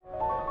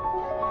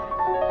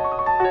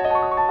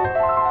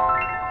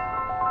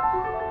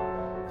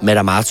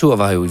Madame Arthur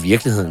var jo i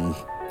virkeligheden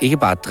ikke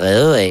bare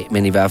drevet af,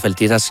 men i hvert fald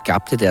det, der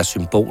skabte deres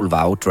symbol,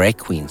 var jo drag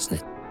queensene.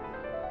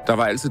 Der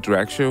var altid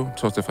dragshow,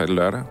 torsdag, fredag,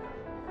 lørdag.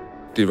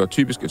 Det var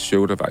typisk et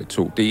show, der var i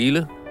 2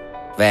 dele.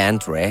 Hvad er en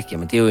drag?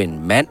 Jamen, det er jo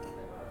en mand,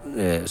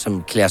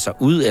 som klæder sig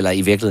ud, eller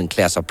i virkeligheden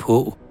klæder sig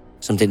på,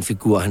 som den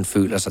figur, han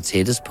føler sig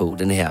tættest på.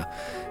 Den her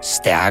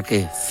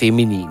stærke,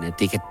 feminine,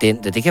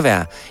 dekadente. Det kan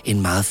være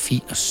en meget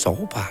fin og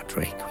sårbar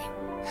drag queen.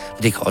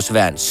 Men det kan også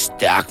være en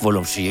stærk,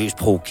 voluptuøs,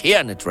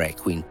 provokerende drag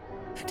queen.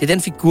 Det er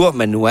den figur,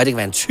 man nu er. Det kan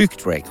være en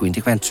tyk drag queen,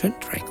 det kan være en tynd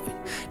drag queen.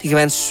 Det kan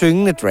være en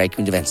syngende drag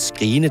queen, det kan være en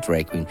skrigende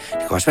drag queen. Det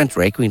kan også være en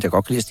drag queen, der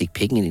godt kan lide at stikke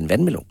pikken ind i en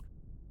vandmelon.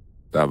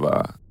 Der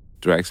var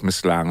drags med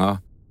slanger,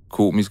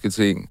 komiske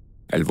ting,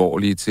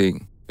 alvorlige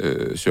ting,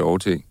 sjove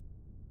ting.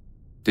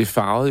 Det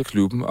farvede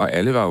klubben, og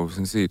alle var jo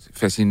sådan set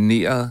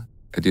fascineret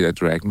af det der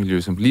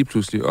dragmiljø, som lige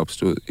pludselig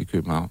opstod i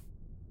København.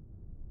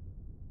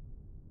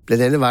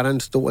 Blandt andet var der en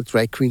stor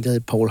drag queen, der hed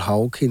Paul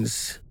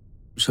Hawkins,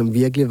 som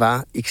virkelig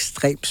var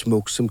ekstremt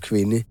smuk som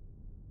kvinde,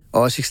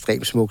 og også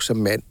ekstremt smuk som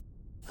mand.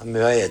 Han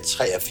møder jeg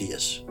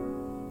 83.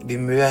 Vi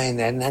møder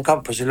hinanden. Han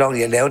kom på salon,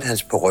 jeg lavede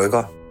hans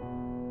perukker.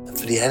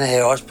 Fordi han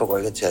havde også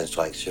perukker til hans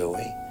dragshow,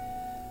 ikke?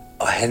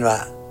 Og han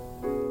var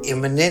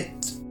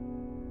eminent.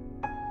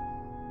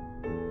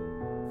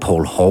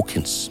 Paul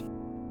Hawkins.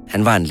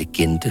 Han var en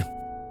legende.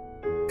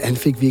 Han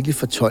fik virkelig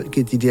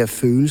fortolket de der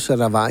følelser,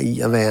 der var i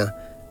at være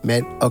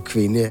mand og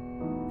kvinde.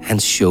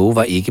 Hans show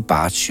var ikke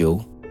bare et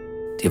show.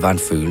 Det var en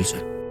følelse.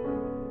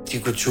 De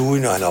kunne tuge,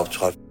 når han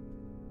optrådte.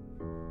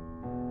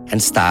 Han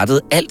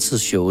startede altid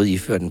showet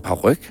iført en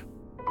paryk,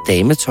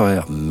 dametøj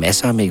og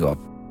masser af makeup.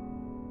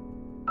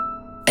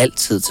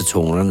 Altid til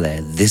tonerne af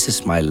This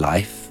is my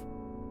life.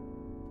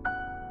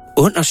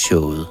 Under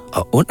showet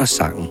og under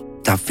sangen,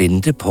 der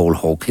vendte Paul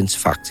Hawkins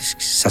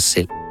faktisk sig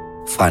selv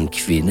fra en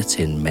kvinde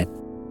til en mand.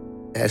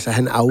 Altså,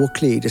 han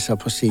afklædte sig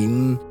på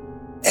scenen.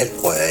 Alt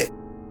røg af.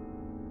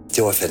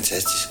 Det var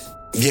fantastisk.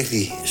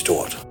 Virkelig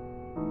stort.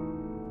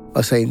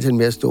 Og så endte han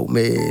med at stå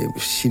med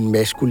sin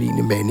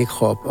maskuline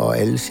mandekrop og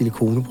alle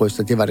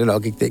silikonebryster. Det var det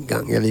nok ikke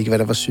dengang. Jeg ved ikke, hvad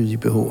der var syet i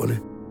BH'erne.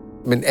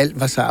 Men alt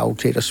var så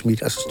afklædt og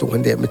smidt, og så stod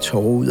han der med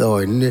tårer ud af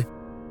øjnene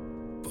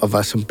og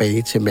var som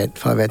bage til mand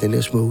for at være den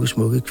her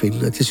smukke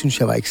kvinde. Og det synes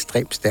jeg var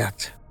ekstremt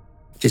stærkt.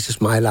 This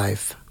is my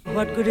life.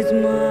 What good is my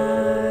life?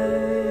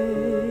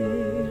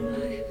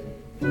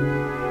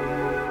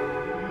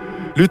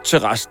 Lyt til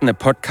resten af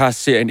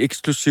podcastserien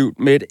eksklusivt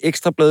med et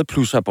Ekstra Bladet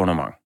Plus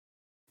abonnement.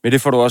 Med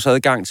det får du også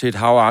adgang til et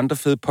hav af andre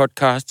fede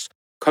podcasts.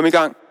 Kom i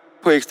gang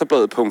på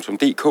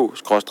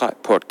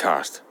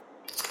ekstrabladet.dk/podcast.